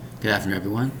Good afternoon,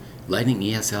 everyone.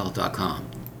 lightningesl.com.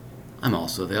 I'm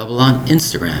also available on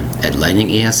Instagram at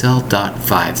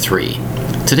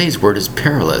lightningesl.53. Today's word is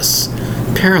perilous.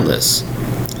 Perilous.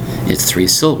 It's 3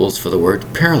 syllables for the word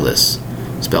perilous,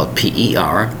 spelled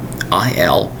Perilous.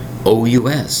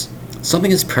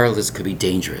 Something as perilous could be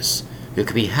dangerous. It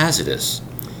could be hazardous.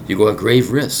 You go at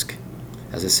grave risk.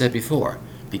 As I said before,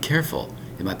 be careful.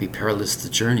 It might be perilous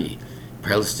to journey,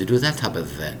 perilous to do that type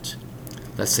of event.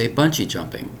 Let's say bungee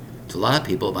jumping. To a lot of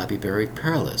people, it might be very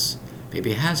perilous,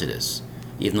 maybe hazardous,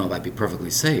 even though it might be perfectly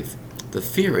safe. The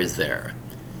fear is there.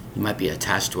 You might be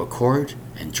attached to a cord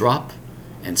and drop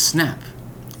and snap.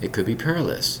 It could be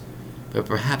perilous, but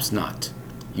perhaps not.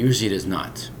 Usually it is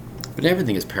not. But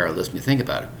everything is perilous when you think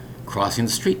about it. Crossing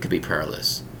the street could be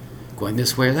perilous. Going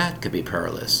this way or that could be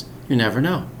perilous. You never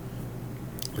know.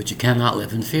 But you cannot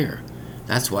live in fear.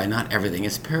 That's why not everything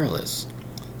is perilous.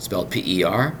 Spelled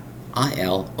Perilous.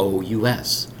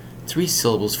 3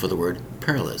 syllables for the word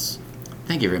perilous.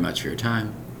 Thank you very much for your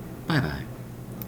time. Bye-bye.